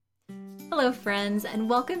Hello, friends, and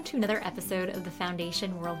welcome to another episode of the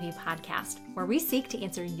Foundation Worldview Podcast, where we seek to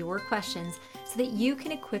answer your questions so that you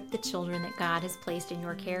can equip the children that God has placed in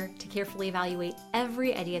your care to carefully evaluate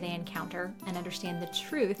every idea they encounter and understand the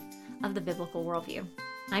truth of the biblical worldview.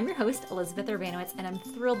 I'm your host, Elizabeth Urbanowitz, and I'm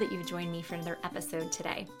thrilled that you've joined me for another episode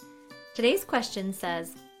today. Today's question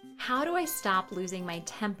says, how do I stop losing my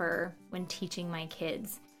temper when teaching my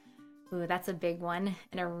kids? Ooh, that's a big one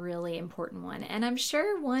and a really important one, and I'm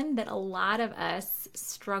sure one that a lot of us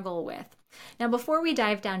struggle with. Now, before we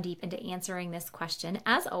dive down deep into answering this question,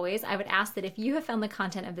 as always, I would ask that if you have found the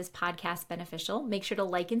content of this podcast beneficial, make sure to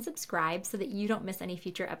like and subscribe so that you don't miss any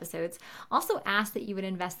future episodes. Also ask that you would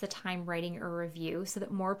invest the time writing a review so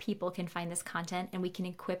that more people can find this content and we can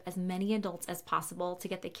equip as many adults as possible to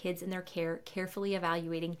get the kids in their care carefully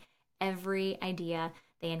evaluating every idea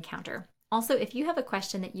they encounter. Also, if you have a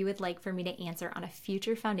question that you would like for me to answer on a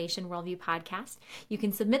future Foundation Worldview podcast, you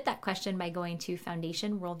can submit that question by going to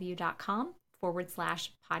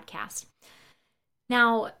foundationworldview.com/podcast.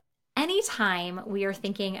 Now, anytime we are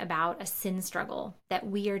thinking about a sin struggle that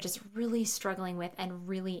we are just really struggling with and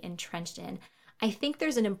really entrenched in, I think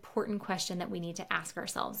there's an important question that we need to ask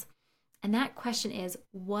ourselves. And that question is,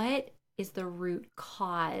 what is the root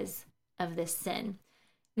cause of this sin?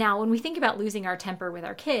 Now, when we think about losing our temper with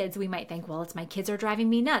our kids, we might think, well, it's my kids are driving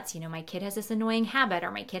me nuts. My kid has this annoying habit,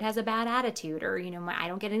 or my kid has a bad attitude, or, I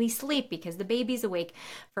don't get any sleep because the baby's awake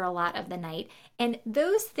for a lot of the night. And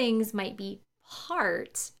those things might be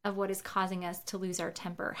part of what is causing us to lose our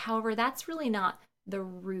temper. However, that's really not the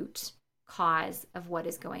root cause of what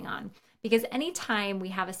is going on. Because anytime we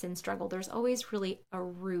have a sin struggle, there's always really a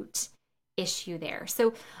root issue there.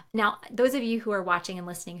 So now, those of you who are watching and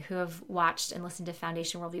listening who have watched and listened to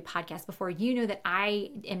Foundation Worldview podcast before, you know that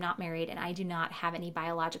I am not married and I do not have any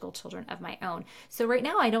biological children of my own. So right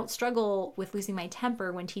now I don't struggle with losing my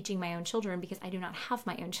temper when teaching my own children because I do not have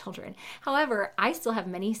my own children. However, I still have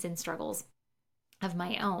many sin struggles of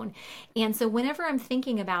my own. And so whenever I'm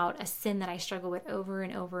thinking about a sin that I struggle with over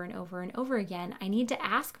and over and over and over again, I need to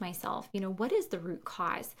ask myself, what is the root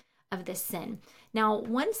cause of this sin? Now,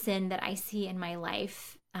 one sin that I see in my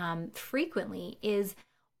life frequently is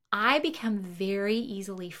I become very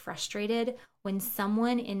easily frustrated when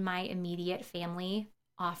someone in my immediate family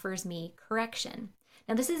offers me correction.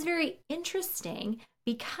 Now, this is very interesting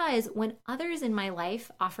because when others in my life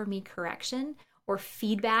offer me correction or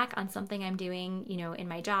feedback on something I'm doing, in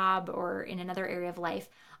my job or in another area of life,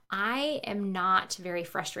 I am not very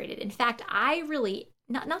frustrated. In fact, I really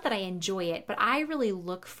not that I enjoy it, but I really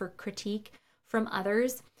look for critique from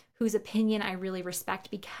others whose opinion I really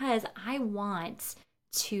respect because I want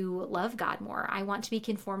to love God more. I want to be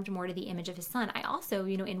conformed more to the image of his son. I also,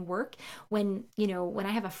 in work, when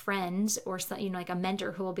I have a friend or like a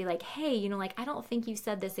mentor who will be like, hey, I don't think you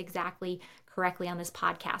said this exactly correctly on this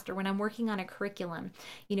podcast, or when I'm working on a curriculum,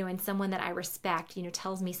 and someone that I respect,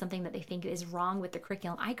 tells me something that they think is wrong with the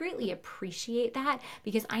curriculum, I greatly appreciate that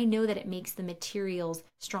because I know that it makes the materials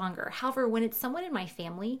stronger. However, when it's someone in my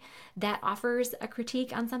family that offers a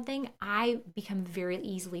critique on something, I become very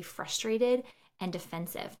easily frustrated and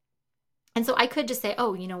defensive. And so I could just say,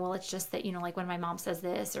 oh, well, it's just that, like when my mom says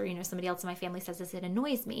this or, somebody else in my family says this, it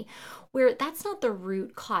annoys me, where that's not the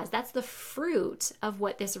root cause. That's the fruit of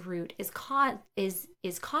what this root is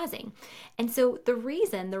causing. And so the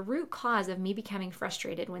root cause of me becoming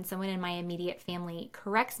frustrated when someone in my immediate family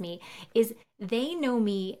corrects me is they know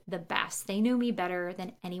me the best. They know me better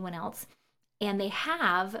than anyone else. And they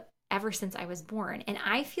have ever since I was born. And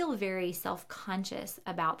I feel very self-conscious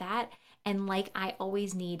about that. And like I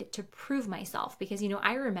always need to prove myself because,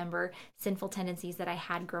 I remember sinful tendencies that I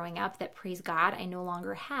had growing up that, praise God, I no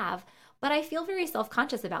longer have. But I feel very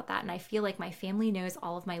self-conscious about that. And I feel like my family knows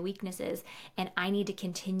all of my weaknesses and I need to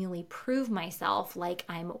continually prove myself like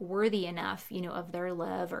I'm worthy enough, of their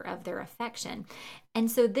love or of their affection.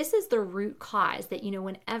 And so this is the root cause that,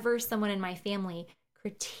 whenever someone in my family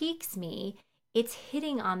critiques me, it's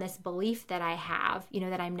hitting on this belief that I have,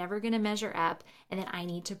 that I'm never going to measure up and that I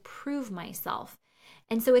need to prove myself.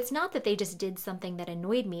 And so it's not that they just did something that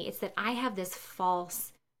annoyed me. It's that I have this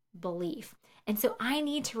false belief. And so I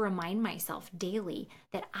need to remind myself daily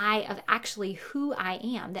that of actually who I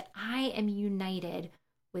am, that I am united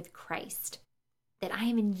with Christ, that I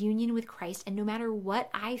am in union with Christ. And no matter what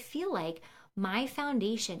I feel like, my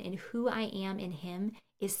foundation in who I am in him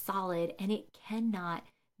is solid and it cannot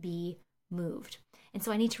be moved. And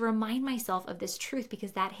so I need to remind myself of this truth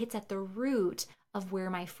because that hits at the root of where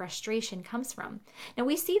my frustration comes from. Now,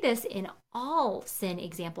 we see this in all sin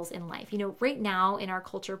examples in life. Right now in our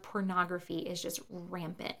culture, pornography is just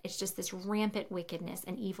rampant. It's just this rampant wickedness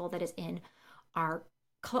and evil that is in our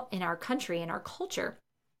in our country, in our culture.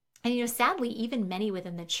 And, sadly, even many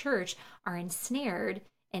within the church are ensnared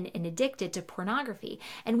and addicted to pornography.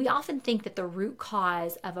 And we often think that the root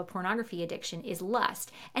cause of a pornography addiction is lust.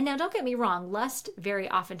 And now, don't get me wrong, lust very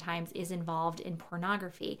oftentimes is involved in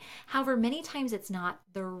pornography. However, many times it's not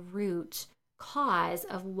the root cause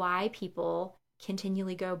of why people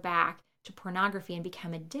continually go back to pornography and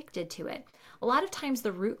become addicted to it. A lot of times,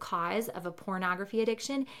 the root cause of a pornography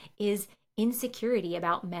addiction is insecurity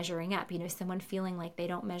about measuring up, someone feeling like they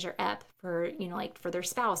don't measure up for, like for their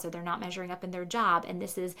spouse, or they're not measuring up in their job. And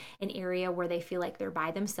this is an area where they feel like they're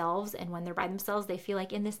by themselves. And when they're by themselves, they feel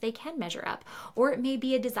like in this, they can measure up. Or it may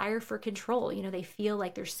be a desire for control. They feel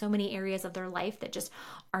like there's so many areas of their life that just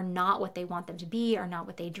are not what they want them to be, are not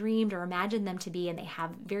what they dreamed or imagined them to be. And they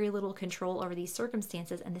have very little control over these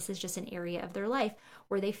circumstances. And this is just an area of their life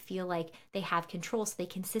where they feel like they have control. So they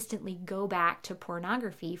consistently go back to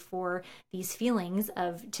pornography for these feelings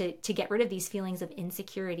to get rid of these feelings of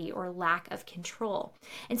insecurity or lack of control.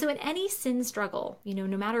 And so in any sin struggle, no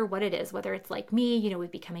matter what it is, whether it's like me,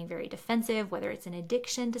 with becoming very defensive, whether it's an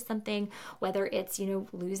addiction to something, whether it's,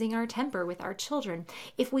 losing our temper with our children,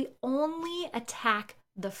 if we only attack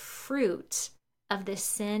the fruit of this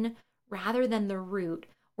sin rather than the root,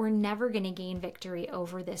 we're never going to gain victory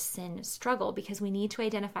over this sin struggle, because we need to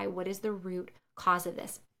identify what is the root cause of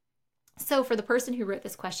this. So for the person who wrote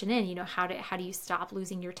this question in, how do you stop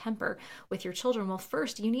losing your temper with your children? Well,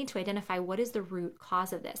 first, you need to identify what is the root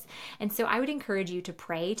cause of this. And so I would encourage you to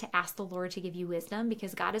pray, to ask the Lord to give you wisdom,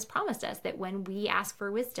 because God has promised us that when we ask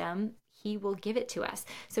for wisdom, He will give it to us.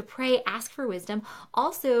 So pray, ask for wisdom.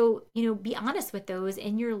 Also, be honest with those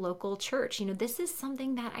in your local church. This is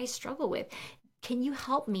something that I struggle with. Can you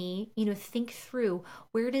help me, think through,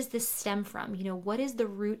 where does this stem from? What is the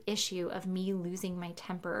root issue of me losing my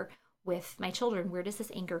temper with my children? Where does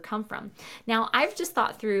this anger come from? Now, I've just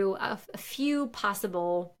thought through a few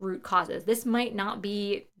possible root causes. This might not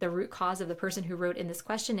be the root cause of the person who wrote in this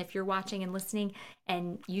question. If you're watching and listening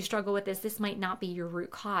and you struggle with this might not be your root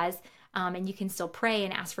cause. And you can still pray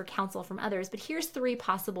and ask for counsel from others. But here's 3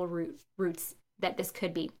 possible roots that this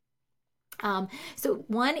could be. So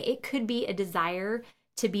one, it could be a desire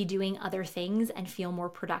to be doing other things and feel more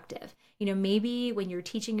productive. Maybe when you're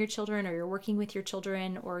teaching your children, or you're working with your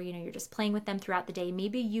children, or, you're just playing with them throughout the day,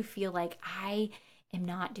 maybe you feel like, I am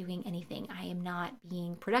not doing anything. I am not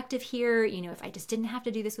being productive here. If I just didn't have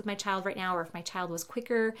to do this with my child right now, or if my child was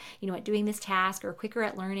quicker, at doing this task, or quicker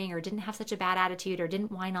at learning, or didn't have such a bad attitude, or didn't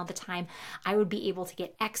whine all the time, I would be able to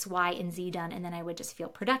get X, Y, and Z done. And then I would just feel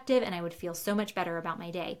productive, and I would feel so much better about my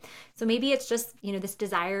day. So maybe it's just, this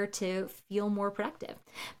desire to feel more productive.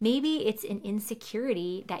 Maybe it's an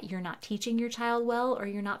insecurity that you're not teaching your child well, or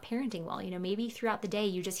you're not parenting well. Maybe throughout the day,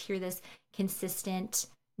 you just hear this consistent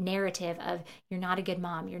narrative of, you're not a good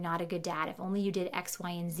mom, you're not a good dad. If only you did X, Y,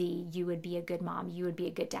 and Z, you would be a good mom, you would be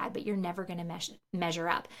a good dad, but you're never going to measure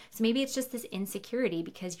up. So maybe it's just this insecurity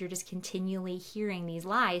because you're just continually hearing these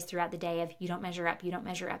lies throughout the day of, you don't measure up, you don't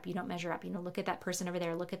measure up, you don't measure up. Look at that person over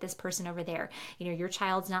there, look at this person over there. Your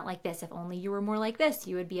child's not like this. If only you were more like this,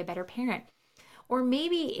 you would be a better parent. Or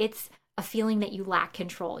maybe it's a feeling that you lack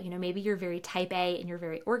control. Maybe you're very type A and you're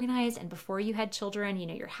very organized, and before you had children,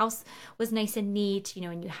 your house was nice and neat,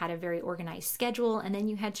 and you had a very organized schedule, and then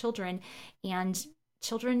you had children, and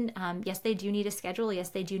children, yes, they do need a schedule. Yes,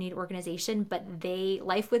 they do need organization, but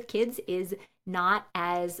life with kids is not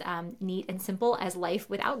as neat and simple as life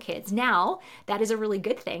without kids. Now, that is a really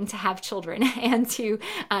good thing to have children and to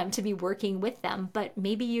be working with them. But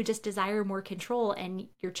maybe you just desire more control, and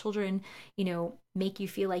your children, make you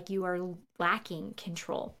feel like you are lacking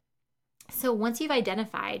control. So once you've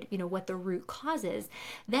identified, what the root cause is,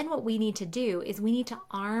 then what we need to do is we need to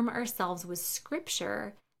arm ourselves with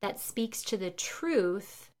scripture that speaks to the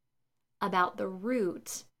truth about the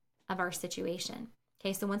root of our situation.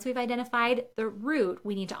 Okay, so once we've identified the root,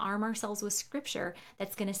 we need to arm ourselves with scripture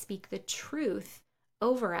that's going to speak the truth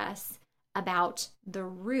over us about the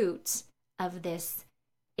root of this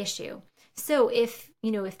issue. So if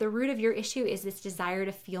the root of your issue is this desire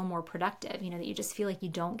to feel more productive, that you just feel like you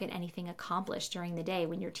don't get anything accomplished during the day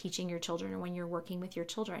when you're teaching your children or when you're working with your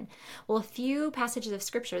children. Well, a few passages of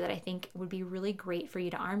scripture that I think would be really great for you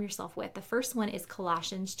to arm yourself with. The first one is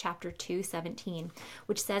Colossians chapter 2:17,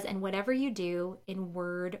 which says, "And whatever you do in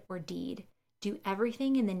word or deed, do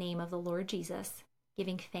everything in the name of the Lord Jesus,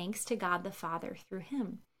 giving thanks to God the Father through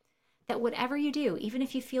him." That whatever you do, even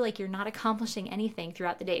if you feel like you're not accomplishing anything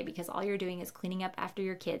throughout the day because all you're doing is cleaning up after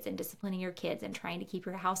your kids and disciplining your kids and trying to keep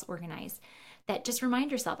your house organized, that just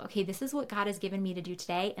remind yourself, okay, this is what God has given me to do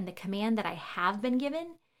today. And the command that I have been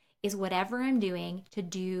given is whatever I'm doing to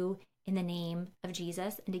do in the name of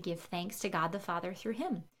Jesus and to give thanks to God the Father through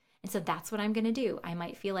him. And so that's what I'm going to do. I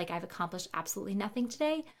might feel like I've accomplished absolutely nothing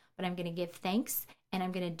today, but I'm going to give thanks and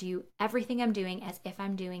I'm going to do everything I'm doing as if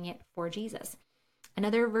I'm doing it for Jesus.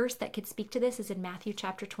 Another verse that could speak to this is in Matthew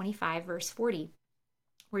chapter 25, verse 40,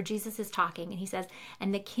 where Jesus is talking and he says,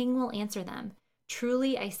 "And the king will answer them,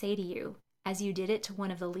 'Truly I say to you, as you did it to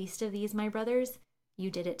one of the least of these, my brothers, you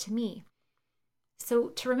did it to me.'" So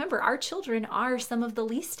to remember, our children are some of the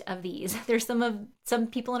least of these. There's some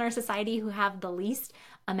people in our society who have the least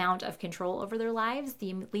amount of control over their lives,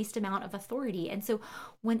 the least amount of authority. And so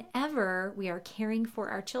whenever we are caring for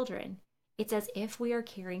our children, it's as if we are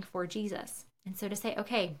caring for Jesus. And so to say,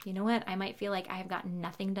 okay, you know what? I might feel like I have gotten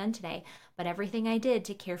nothing done today, but everything I did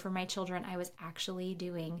to care for my children, I was actually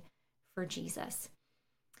doing for Jesus.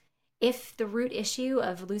 If the root issue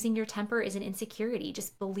of losing your temper is an insecurity,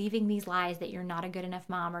 just believing these lies that you're not a good enough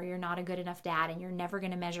mom or you're not a good enough dad and you're never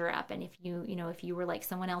going to measure up, and if you were like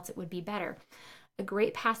someone else, it would be better. A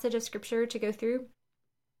great passage of scripture to go through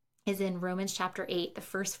is in Romans chapter 8, the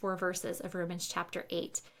first 4 verses of Romans chapter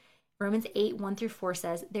 8. Romans 8, 1-4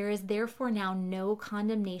 says, "There is therefore now no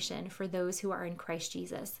condemnation for those who are in Christ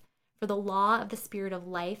Jesus. For the law of the Spirit of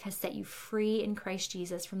life has set you free in Christ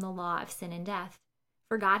Jesus from the law of sin and death.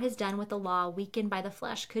 For God has done what the law, weakened by the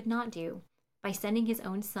flesh, could not do. By sending his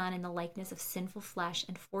own Son in the likeness of sinful flesh,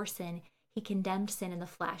 and for sin, he condemned sin in the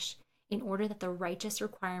flesh, in order that the righteous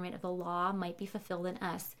requirement of the law might be fulfilled in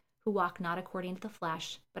us, who walk not according to the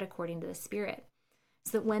flesh, but according to the Spirit."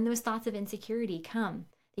 So that when those thoughts of insecurity come,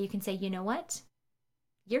 that you can say, you know what?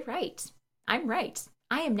 You're right. I'm right.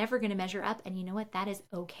 I am never going to measure up. And you know what? That is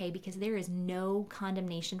okay, because there is no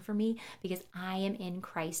condemnation for me because I am in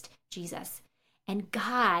Christ Jesus. And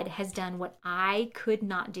God has done what I could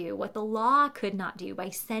not do, what the law could not do, by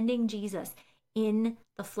sending Jesus in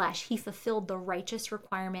the flesh. He fulfilled the righteous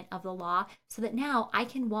requirement of the law so that now I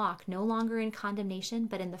can walk no longer in condemnation,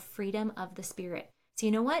 but in the freedom of the Spirit. So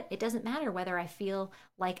you know what? It doesn't matter whether I feel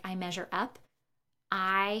like I measure up.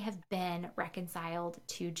 I have been reconciled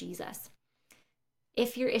to Jesus.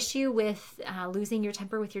 If your issue with losing your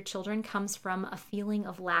temper with your children comes from a feeling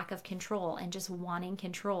of lack of control and just wanting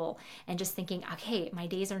control and just thinking, okay, my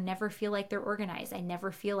days are never feel like they're organized. I never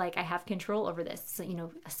feel like I have control over this.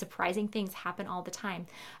 So, surprising things happen all the time.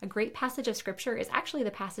 A great passage of scripture is actually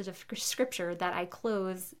the passage of scripture that I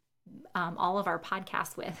close all of our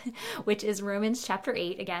podcasts with, which is Romans chapter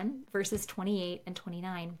 8, again, verses 28 and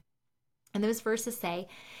 29. And those verses say,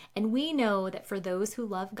 "And we know that for those who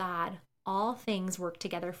love God, all things work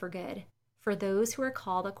together for good, for those who are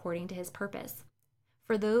called according to his purpose.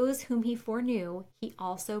 For those whom he foreknew, he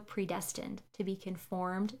also predestined to be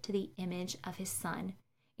conformed to the image of his Son,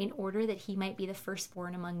 in order that he might be the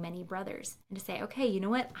firstborn among many brothers." And to say, okay, you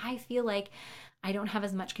know what? I feel like I don't have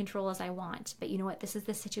as much control as I want, but you know what? This is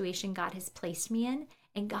the situation God has placed me in,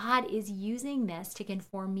 and God is using this to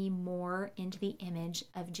conform me more into the image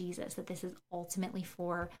of Jesus, that this is ultimately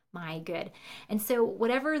for my good. And so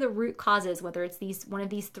whatever the root cause is, whether it's one of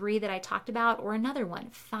these 3 that I talked about or another one,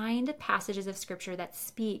 find passages of scripture that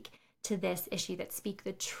speak to this issue, that speak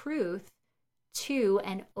the truth to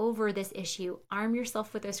and over this issue. Arm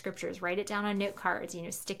yourself with those scriptures. Write it down on note cards.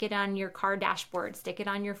 Stick it on your car dashboard. Stick it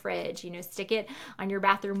on your fridge. Stick it on your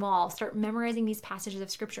bathroom wall. Start memorizing these passages of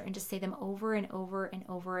scripture and just say them over and over and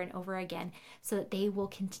over and over again, so that they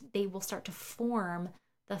will start to form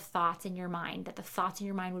the thoughts in your mind. That the thoughts in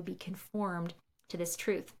your mind would be conformed to this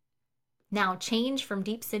truth. Now, change from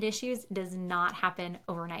deep sin issues does not happen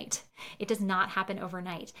overnight. It does not happen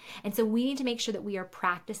overnight. And so we need to make sure that we are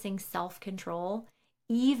practicing self-control,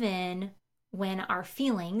 even when our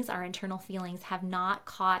feelings, our internal feelings, have not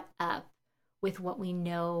caught up with what we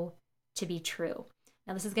know to be true.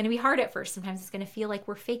 Now, this is going to be hard at first. Sometimes it's going to feel like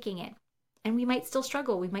we're faking it. And we might still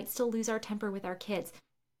struggle. We might still lose our temper with our kids.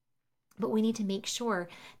 But we need to make sure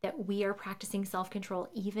that we are practicing self-control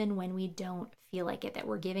even when we don't feel like it, that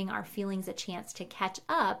we're giving our feelings a chance to catch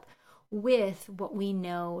up with what we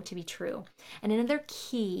know to be true. And another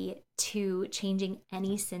key to changing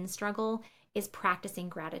any sin struggle is practicing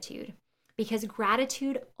gratitude, because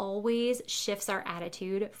gratitude always shifts our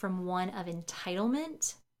attitude from one of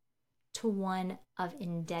entitlement to one of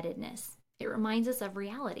indebtedness. It reminds us of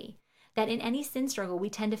reality, that in any sin struggle, we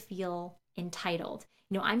tend to feel entitled.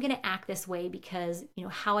 I'm going to act this way because,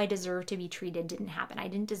 how I deserve to be treated didn't happen. I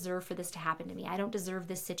didn't deserve for this to happen to me. I don't deserve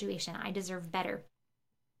this situation. I deserve better.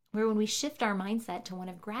 Where when we shift our mindset to one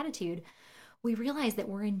of gratitude, we realize that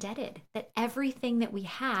we're indebted, that everything that we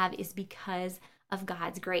have is because of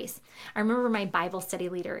God's grace. I remember my Bible study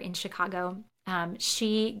leader in Chicago,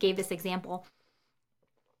 she gave this example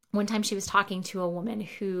One time she was talking to a woman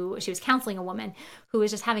she was counseling a woman who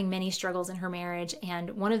was just having many struggles in her marriage.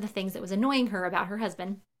 And one of the things that was annoying her about her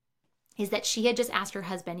husband is that she had just asked her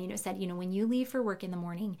husband, said, when you leave for work in the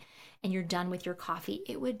morning and you're done with your coffee,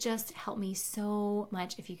 it would just help me so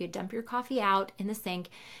much if you could dump your coffee out in the sink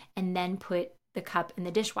and then put the cup in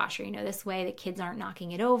the dishwasher. This way the kids aren't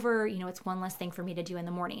knocking it over. It's one less thing for me to do in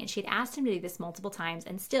the morning. And she'd asked him to do this multiple times,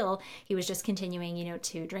 and still he was just continuing,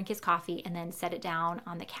 to drink his coffee and then set it down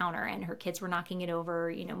on the counter. And her kids were knocking it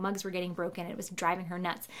over, mugs were getting broken. It was driving her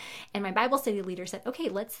nuts. And my Bible study leader said, okay,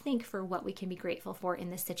 let's think for what we can be grateful for in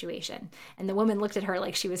this situation. And the woman looked at her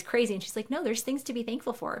like she was crazy. And she's like, no, there's things to be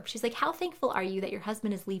thankful for. She's like, how thankful are you that your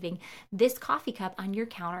husband is leaving this coffee cup on your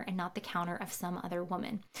counter and not the counter of some other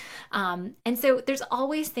woman? And so there's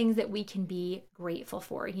always things that we can be grateful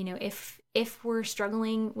for. If we're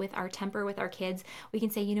struggling with our temper with our kids, we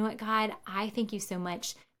can say, what, God, I thank you so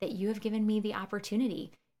much that you have given me the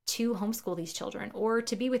opportunity to homeschool these children or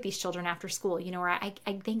to be with these children after school, or I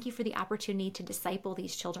thank you for the opportunity to disciple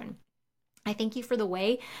these children. I thank you for the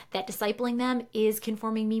way that discipling them is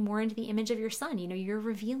conforming me more into the image of your son. You're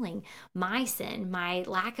revealing my sin, my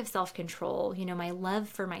lack of self-control, my love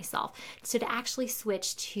for myself. So to actually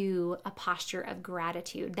switch to a posture of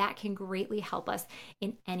gratitude, that can greatly help us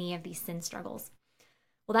in any of these sin struggles.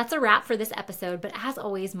 Well, that's a wrap for this episode. But as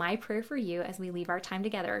always, my prayer for you as we leave our time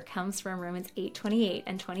together comes from Romans 8:28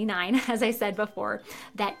 and 29, as I said before,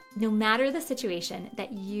 that no matter the situation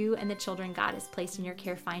that you and the children God has placed in your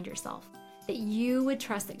care find yourself, that you would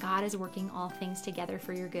trust that God is working all things together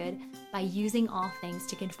for your good by using all things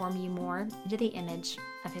to conform you more into the image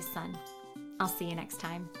of his Son. I'll see you next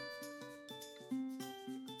time.